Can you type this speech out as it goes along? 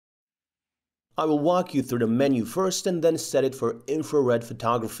I will walk you through the menu first and then set it for infrared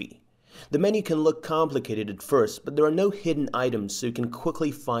photography. The menu can look complicated at first, but there are no hidden items, so you can quickly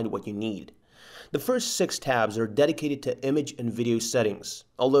find what you need. The first 6 tabs are dedicated to image and video settings.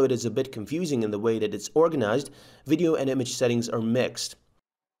 Although it is a bit confusing in the way that it's organized, video and image settings are mixed.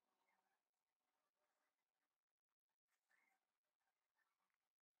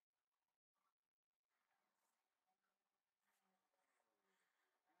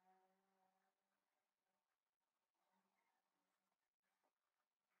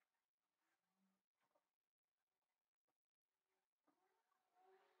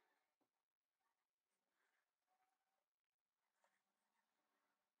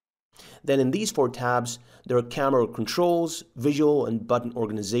 Then in these 4 tabs, there are camera controls, visual, and button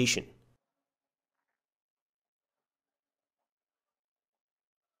organization.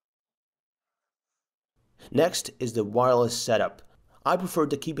 Next is the wireless setup. I prefer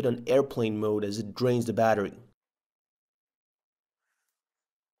to keep it on airplane mode as it drains the battery.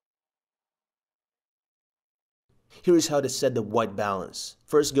 Here is how to set the white balance.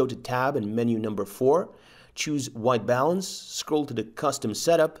 First go to tab and menu number 4, choose white balance, scroll to the custom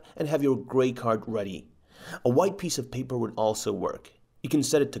setup and have your gray card ready. A white piece of paper would also work. You can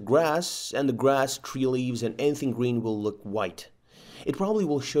set it to grass, and the grass, tree leaves and anything green will look white. It probably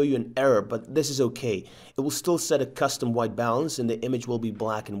will show you an error, but this is okay. It will still set a custom white balance and the image will be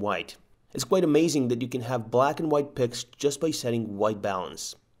black and white. It's quite amazing that you can have black and white pics just by setting white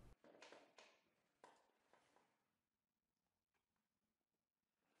balance.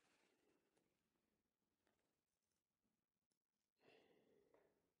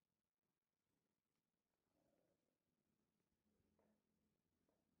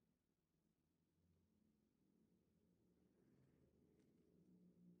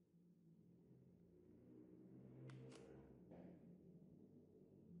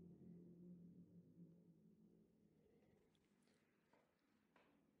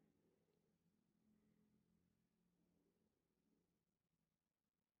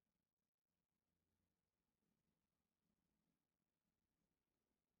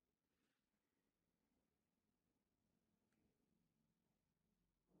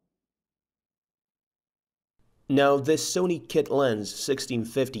 Now this Sony kit lens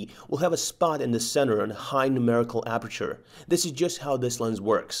 1650 will have a spot in the center and a high numerical aperture. This is just how this lens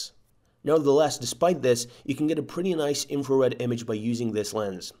works. Nevertheless, despite this, you can get a pretty nice infrared image by using this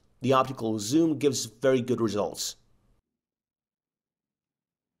lens. The optical zoom gives very good results.